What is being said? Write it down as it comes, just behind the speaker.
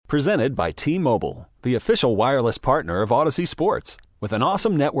Presented by T-Mobile, the official wireless partner of Odyssey Sports. With an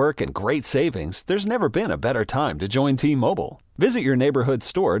awesome network and great savings, there's never been a better time to join T-Mobile. Visit your neighborhood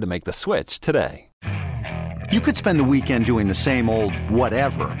store to make the switch today. You could spend the weekend doing the same old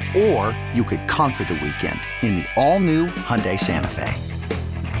whatever, or you could conquer the weekend in the all-new Hyundai Santa Fe.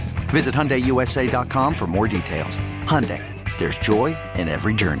 Visit HyundaiUSA.com for more details. Hyundai, there's joy in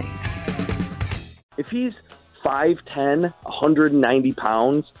every journey. If he's 5'10", 190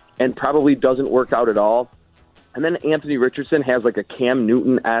 pounds, and probably doesn't work out at all, and then Anthony Richardson has like a Cam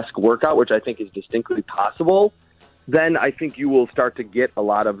Newton-esque workout, which I think is distinctly possible, then I think you will start to get a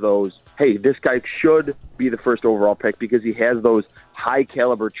lot of those, hey, this guy should be the first overall pick because he has those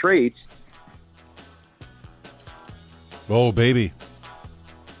high-caliber traits. Oh, baby.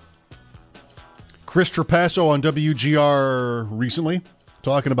 Chris Trapasso on WGR recently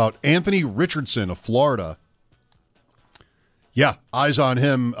talking about Anthony Richardson of Florida. Yeah, eyes on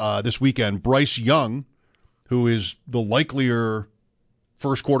him this weekend. Bryce Young, who is the likelier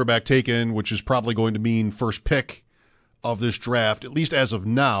first quarterback taken, which is probably going to mean first pick of this draft, at least as of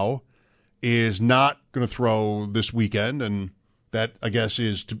now, is not going to throw this weekend, and that, I guess,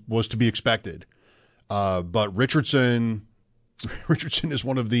 was to be expected. But Richardson is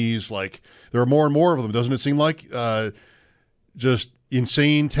one of these, like, there are more and more of them, doesn't it seem like? Just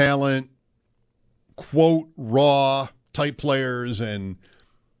insane talent, quote, raw type players, and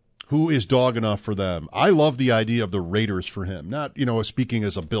who is dog enough for them? I love the idea of the Raiders for him. Not, speaking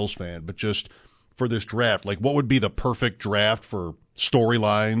as a Bills fan, but just for this draft. Like, what would be the perfect draft for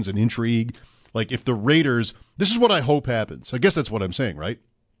storylines and intrigue? Like, if the Raiders, this is what I hope happens. I guess that's what I'm saying, right?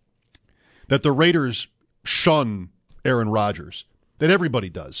 That the Raiders shun Aaron Rodgers. That everybody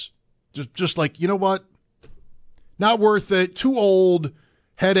does. Just like, you know what? Not worth it. Too old.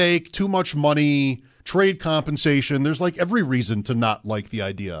 Headache. Too much money. Trade compensation. There's like every reason to not like the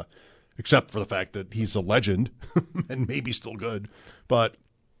idea, except for the fact that he's a legend and maybe still good. But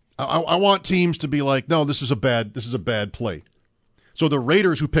I want teams to be like, no, this is a bad play. So the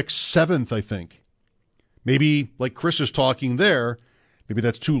Raiders, who picked 7th, I think, maybe like Chris is talking there, maybe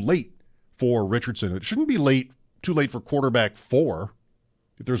that's too late for Richardson. It shouldn't be too late for quarterback 4.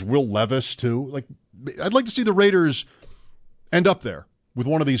 If there's Will Levis too, like I'd like to see the Raiders end up there with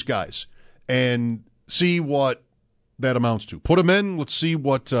one of these guys and see what that amounts to. Put them in. Let's see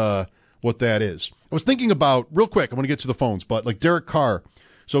what that is. I was thinking about, real quick, I'm going to get to the phones, but like Derek Carr.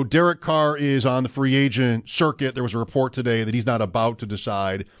 So Derek Carr is on the free agent circuit. There was a report today that he's not about to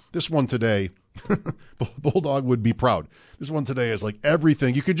decide. This one today, Bulldog would be proud. This one today is like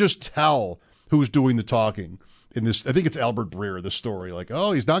everything. You could just tell who's doing the talking in this. I think it's Albert Breer, the story. Like,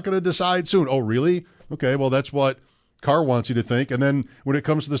 oh, he's not going to decide soon. Oh, really? Okay, well, that's what Carr wants you to think. And then when it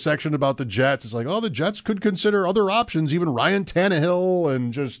comes to the section about the Jets, it's like, oh, the Jets could consider other options, even Ryan Tannehill,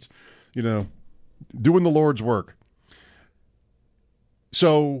 and just, doing the Lord's work.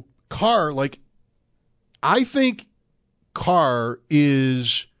 So Carr, I think Carr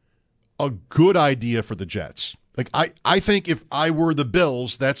is a good idea for the Jets. I think if I were the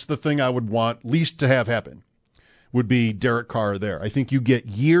Bills, that's the thing I would want least to have happen, would be Derek Carr there. I think you get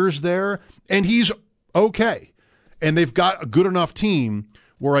years there, and he's okay. And they've got a good enough team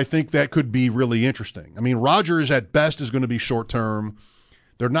where I think that could be really interesting. I mean, Rodgers at best is going to be short-term.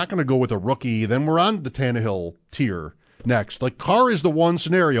 They're not going to go with a rookie. Then we're on the Tannehill tier next. Like, Carr is the one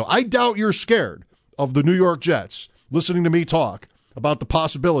scenario. I doubt you're scared of the New York Jets listening to me talk about the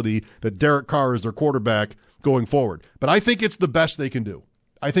possibility that Derek Carr is their quarterback going forward. But I think it's the best they can do.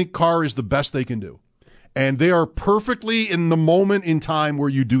 I think Carr is the best they can do. And they are perfectly in the moment in time where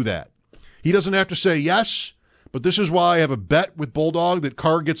you do that. He doesn't have to say yes, but this is why I have a bet with Bulldog that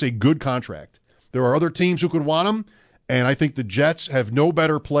Carr gets a good contract. There are other teams who could want him, and I think the Jets have no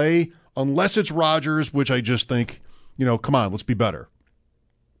better play unless it's Rodgers, which I just think, come on, let's be better.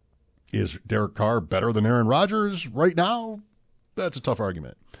 Is Derek Carr better than Aaron Rodgers right now? That's a tough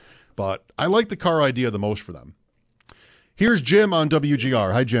argument. But I like the Carr idea the most for them. Here's Jim on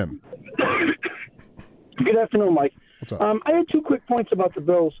WGR. Hi, Jim. Good afternoon, Mike. What's up? I had 2 quick points about the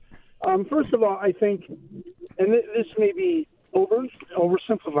Bills. First of all, I think, and this may be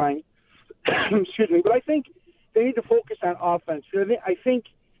oversimplifying, excuse me, but I think they need to focus on offense. I think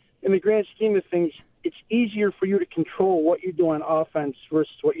in the grand scheme of things, it's easier for you to control what you do on offense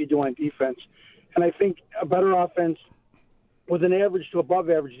versus what you do on defense. And I think a better offense with an average to above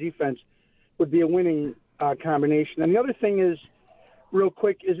average defense would be a winning combination. And the other thing is, real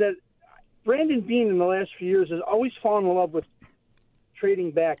quick, is that Brandon Beane in the last few years has always fallen in love with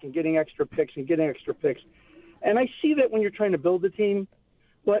trading back and getting extra picks. And I see that when you're trying to build a team.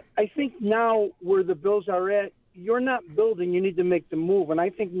 But I think now where the Bills are at, you're not building, you need to make the move. And I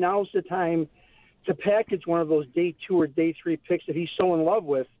think now's the time to package one of those day 2 or day 3 picks that he's so in love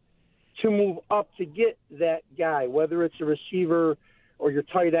with to move up to get that guy, whether it's a receiver or your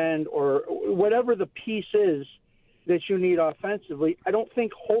tight end or whatever the piece is that you need offensively. I don't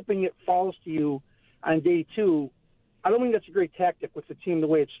think hoping it falls to you on day 2, I don't think that's a great tactic with the team the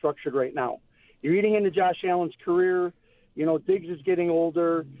way it's structured right now. You're eating into Josh Allen's career. Diggs is getting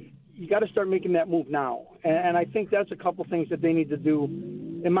older. You got to start making that move now. And I think that's a couple things that they need to do,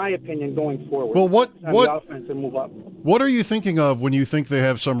 in my opinion, going forward. Well, what the offense and move up. What are you thinking of when you think they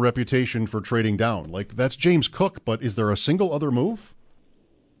have some reputation for trading down? Like, that's James Cook, but is there a single other move?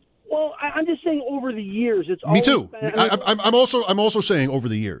 Well, I'm just saying over the years, it's Me too. Been, I'm also saying over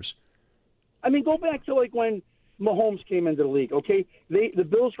the years. I mean, go back to like when Mahomes came into the league. Okay, the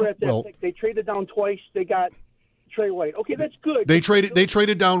Bills were at that pick. They traded down twice. They got Trey White. Okay, that's good. They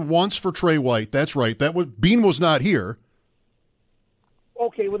traded down once for Trey White. That's right. Bean was not here.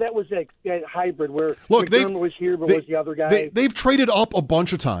 Okay, well that was that hybrid where McDermott was here, but was the other guy. They've traded up a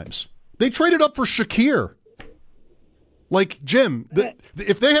bunch of times. They traded up for Shakir. Like, Jim,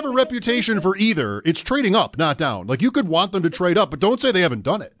 if they have a reputation for either, it's trading up, not down. Like, you could want them to trade up, but don't say they haven't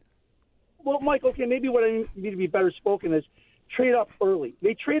done it. Well, Mike, okay, maybe what I need to be better spoken is trade up early.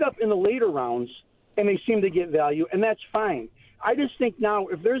 They trade up in the later rounds, and they seem to get value, and that's fine. I just think now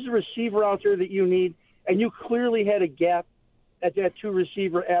if there's a receiver out there that you need, and you clearly had a gap at that 2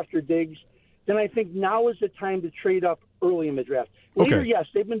 receiver after Diggs, then I think now is the time to trade up early in the draft. Later, okay. Yes,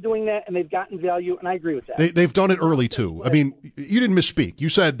 they've been doing that, and they've gotten value, and I agree with that. They've done it early, too. I mean, you didn't misspeak. You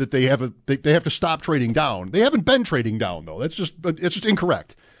said that they have to stop trading down. They haven't been trading down, though. It's just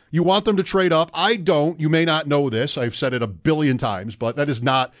incorrect. You want them to trade up. I don't. You may not know this. I've said it a billion times, but that is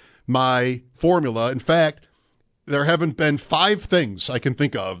not my formula. In fact, there haven't been 5 things I can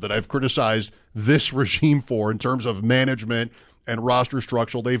think of that I've criticized this regime for in terms of management and roster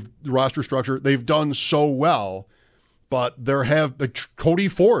structure. They've done so well. But Cody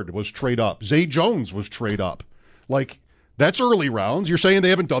Ford was trade up. Zay Jones was trade up. Like, that's early rounds. You're saying they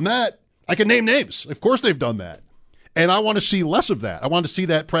haven't done that? I can name names. Of course they've done that. And I want to see less of that. I want to see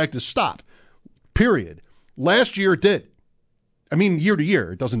that practice stop. Period. Last year it did. I mean, year to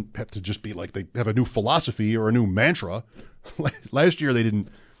year. It doesn't have to just be like they have a new philosophy or a new mantra. Last year they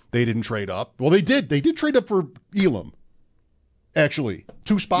didn't trade up. Well, they did. They did trade up for Elam. Actually,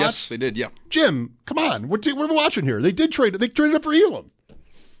 2 spots? Yes, they did, yeah. Jim, come on. What are we watching here? They traded up for Elam.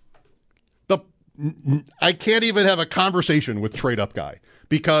 I can't even have a conversation with trade up guy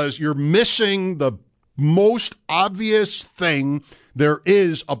because you're missing the most obvious thing there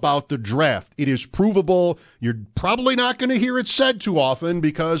is about the draft. It is provable. You're probably not going to hear it said too often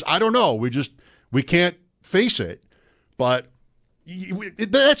because, I don't know, we can't face it. But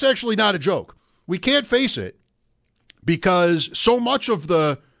that's actually not a joke. We can't face it. Because so much of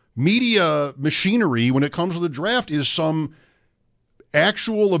the media machinery when it comes to the draft is some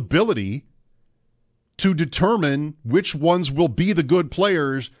actual ability to determine which ones will be the good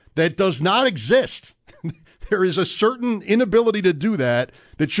players that does not exist. There is a certain inability to do that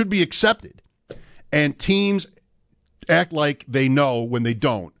should be accepted. And teams act like they know when they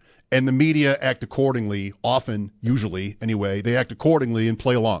don't. And the media act accordingly, often, usually anyway, they act accordingly and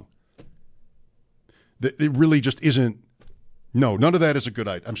play along. It really just isn't. No, none of that is a good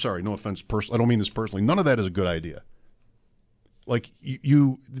idea. I'm sorry, no offense. I don't mean this personally. None of that is a good idea. Like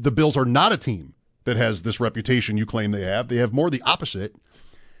the Bills are not a team that has this reputation you claim they have. They have more the opposite.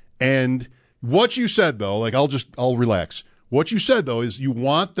 And what you said though, like I'll relax. What you said though is you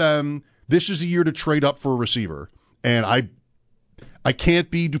want them. This is a year to trade up for a receiver, and I can't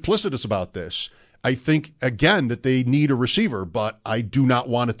be duplicitous about this. I think again that they need a receiver, but I do not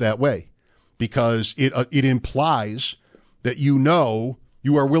want it that way. Because it implies that you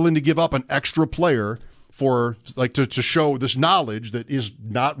are willing to give up an extra player for like to show this knowledge that is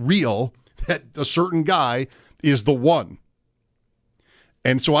not real, that a certain guy is the one.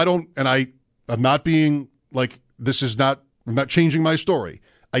 And so I'm not being like I'm not changing my story.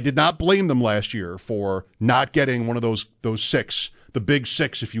 I did not blame them last year for not getting one of those 6, the big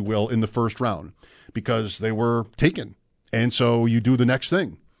 6, if you will, in the first round because they were taken. And so you do the next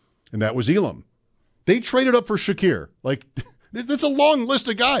thing. And that was Elam. They traded up for Shakir. Like, that's a long list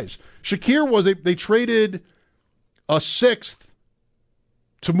of guys. Shakir they traded a 6th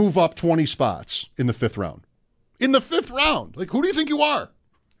to move up 20 spots in the 5th round. In the 5th round. Like, who do you think you are?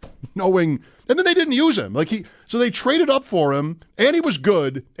 And then they didn't use him. So they traded up for him, and he was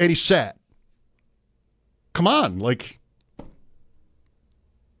good, and he sat. Come on, like,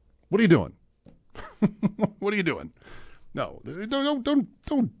 what are you doing? What are you doing? No,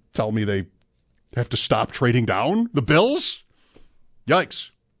 don't tell me they have to stop trading down? The Bills?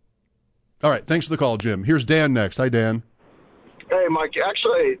 Yikes. All right, thanks for the call, Jim. Here's Dan next. Hi, Dan. Hey, Mike.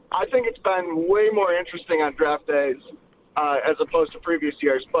 Actually, I think it's been way more interesting on draft days as opposed to previous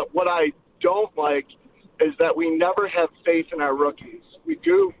years. But what I don't like is that we never have faith in our rookies. We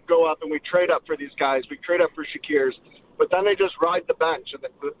do go up and we trade up for these guys. We trade up for Shakirs, but then they just ride the bench, and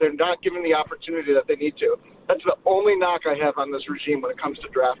they're not given the opportunity that they need to. That's the only knock I have on this regime when it comes to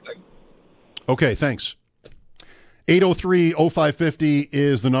drafting. Okay, thanks. 803-0550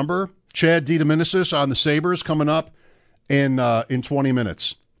 is the number. Chad DeDominicis on the Sabres coming up in 20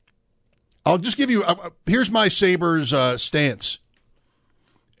 minutes. I'll just give you here's my Sabres stance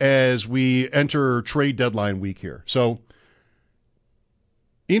as we enter trade deadline week here. So,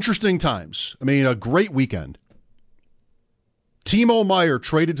 interesting times. I mean, a great weekend. Timo Meier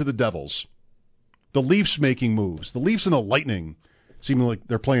traded to the Devils. The Leafs making moves. The Leafs and the Lightning seeming like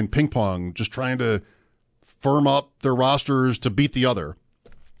they're playing ping pong, just trying to firm up their rosters to beat the other.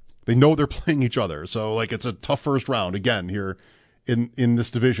 They know they're playing each other, so like it's a tough first round again here in this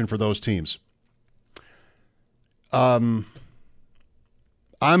division for those teams. I'm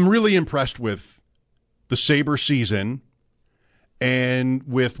really impressed with the Sabre season and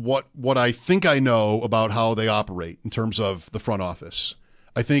with what I think I know about how they operate in terms of the front office.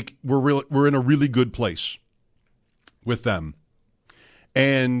 I think we're in a really good place with them.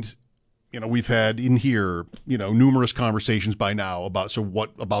 And we've had in here, numerous conversations by now about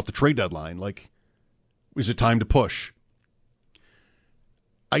what about the trade deadline? Like, is it time to push?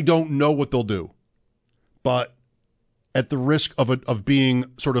 I don't know what they'll do, but at the risk of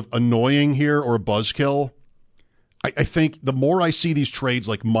being sort of annoying here or a buzzkill, I think the more I see these trades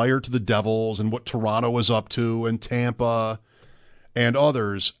like Meier to the Devils and what Toronto is up to and Tampa and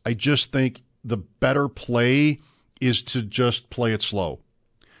others, I just think the better play is to just play it slow.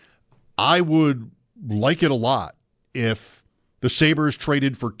 I would like it a lot if the Sabres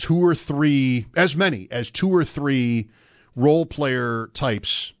traded for as many as two or three role player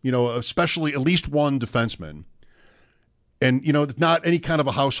types, especially at least one defenseman. And, it's not any kind of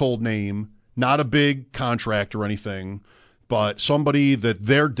a household name, not a big contract or anything, but somebody that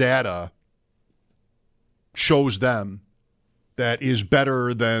their data shows them that is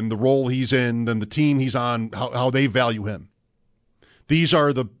better than the role he's in, than the team he's on, how they value him. These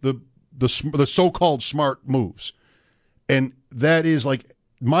are the so-called smart moves. And that is like,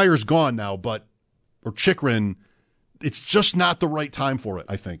 Meier's gone now, or Chychrun, it's just not the right time for it,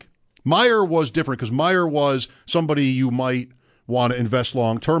 I think. Meier was different because Meier was somebody you might want to invest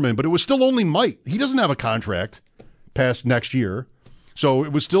long-term in, but it was still only might. He doesn't have a contract past next year. So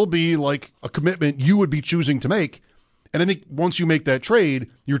it would still be like a commitment you would be choosing to make. And I think once you make that trade,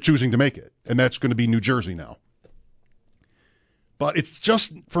 you're choosing to make it. And that's going to be New Jersey now. But it's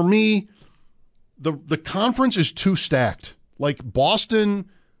just, for me, the conference is too stacked. Like Boston,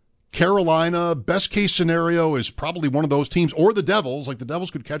 Carolina, best case scenario is probably one of those teams, or the Devils. Like the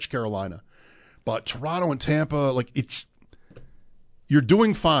Devils could catch Carolina. But Toronto and Tampa, you're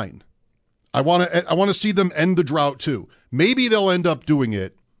doing fine. I want to see them end the drought too. Maybe they'll end up doing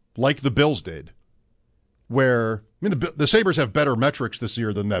it like the Bills did, where the Sabres have better metrics this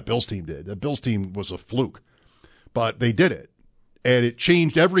year than that Bills team did. The Bills team was a fluke, but they did it. And it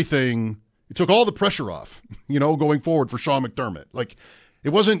changed everything. It took all the pressure off, going forward for Sean McDermott. Like, it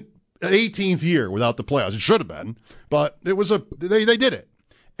wasn't an 18th year without the playoffs. It should have been, but it was they did it.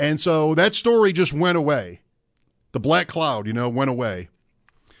 And so that story just went away. The black cloud, went away.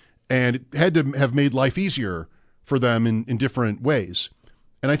 And it had to have made life easier for them in different ways.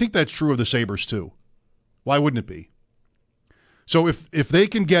 And I think that's true of the Sabres too. Why wouldn't it be? So if they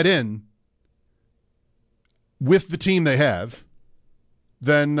can get in with the team they have,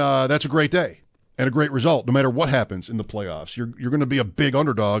 then that's a great day and a great result, no matter what happens in the playoffs. You're going to be a big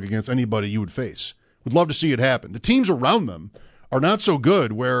underdog against anybody you would face. Would love to see it happen. The teams around them are not so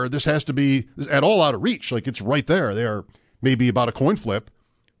good where this has to be at all out of reach. Like, it's right there. They are maybe about a coin flip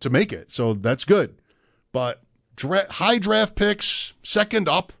to make it. So that's good. But high draft picks, second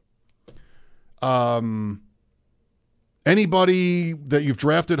up, anybody that you've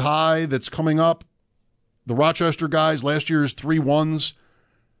drafted high that's coming up, the Rochester guys, last year's 3-1s,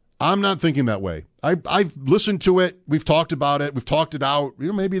 I'm not thinking that way. I've listened to it. We've talked about it. We've talked it out.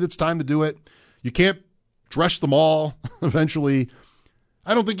 Maybe it's time to do it. You can't dress them all eventually.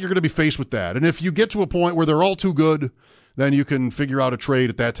 I don't think you're going to be faced with that. And if you get to a point where they're all too good, then you can figure out a trade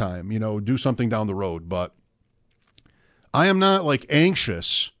at that time, do something down the road. But I am not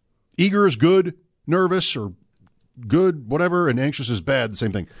anxious. Eager is good, nervous or good, whatever, and anxious is bad, the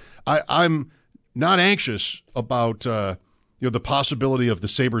same thing. I'm not anxious about the possibility of the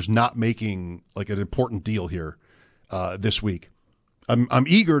Sabres not making like an important deal here this week. I'm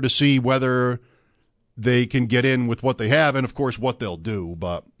eager to see whether they can get in with what they have and, of course, what they'll do.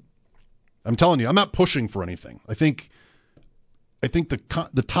 But I'm telling you, I'm not pushing for anything. I think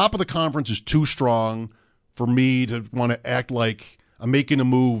the top of the conference is too strong for me to want to act like I'm making a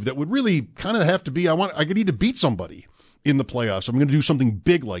move that would really kind of have to be, I need to beat somebody in the playoffs. I'm going to do something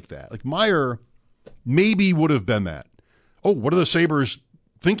big like that. Like Meyer maybe would have been that. Oh, what are the Sabres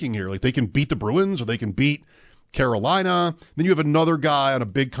thinking here? Like they can beat the Bruins or they can beat Carolina. Then you have another guy on a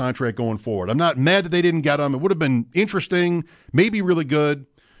big contract going forward. I'm not mad that they didn't get him. It would have been interesting, maybe really good,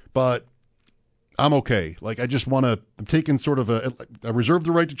 but I'm okay. Like I'm taking sort of I reserve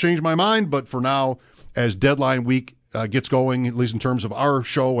the right to change my mind, but for now, as deadline week gets going, at least in terms of our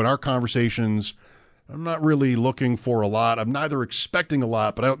show and our conversations, I'm not really looking for a lot. I'm neither expecting a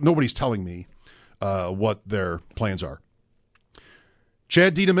lot, but nobody's telling me what their plans are.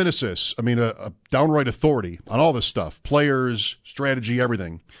 Chad DiDomenicis, a downright authority on all this stuff, players, strategy,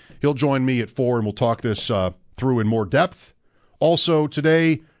 everything. He'll join me at 4, and we'll talk this through in more depth. Also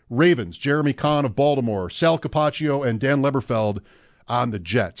today, Ravens, Jeremy Kahn of Baltimore, Sal Capaccio, and Dan Leberfeld on the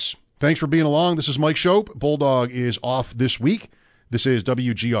Jets. Thanks for being along. This is Mike Schopp. Bulldog is off this week. This is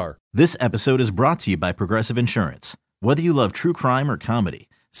WGR. This episode is brought to you by Progressive Insurance. Whether you love true crime or comedy,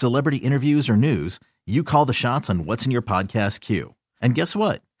 celebrity interviews or news, you call the shots on what's in your podcast queue. And guess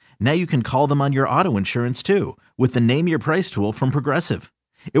what? Now you can call them on your auto insurance too with the Name Your Price tool from Progressive.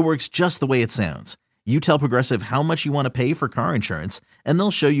 It works just the way it sounds. You tell Progressive how much you want to pay for car insurance, and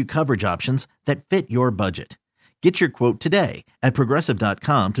they'll show you coverage options that fit your budget. Get your quote today at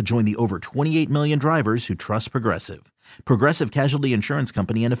Progressive.com to join the over 28 million drivers who trust Progressive. Progressive Casualty Insurance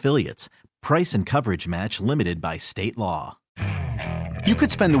Company and Affiliates. Price and coverage match limited by state law. You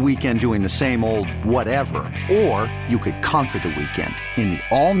could spend the weekend doing the same old whatever, or you could conquer the weekend in the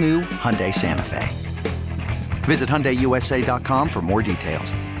all-new Hyundai Santa Fe. Visit HyundaiUSA.com for more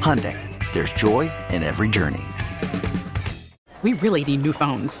details. Hyundai, there's joy in every journey. We really need new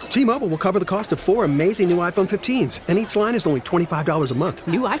phones. T-Mobile will cover the cost of 4 amazing new iPhone 15s, and each line is only $25 a month.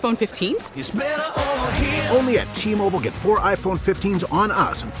 New iPhone 15s? It's better over here. Only at T-Mobile, get 4 iPhone 15s on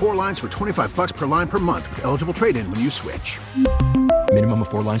us and 4 lines for $25 per line per month with eligible trade-in when you switch. Minimum of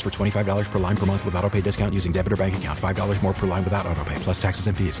 4 lines for $25 per line per month with autopay discount using debit or bank account. $5 more per line without autopay, plus taxes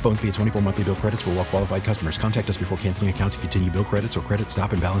and fees. Phone fee at 24 monthly bill credits for well-qualified customers. Contact us before canceling account to continue bill credits or credit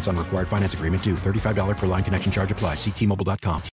stop and balance on required finance agreement due. $35 per line connection charge applies. See T-Mobile.com.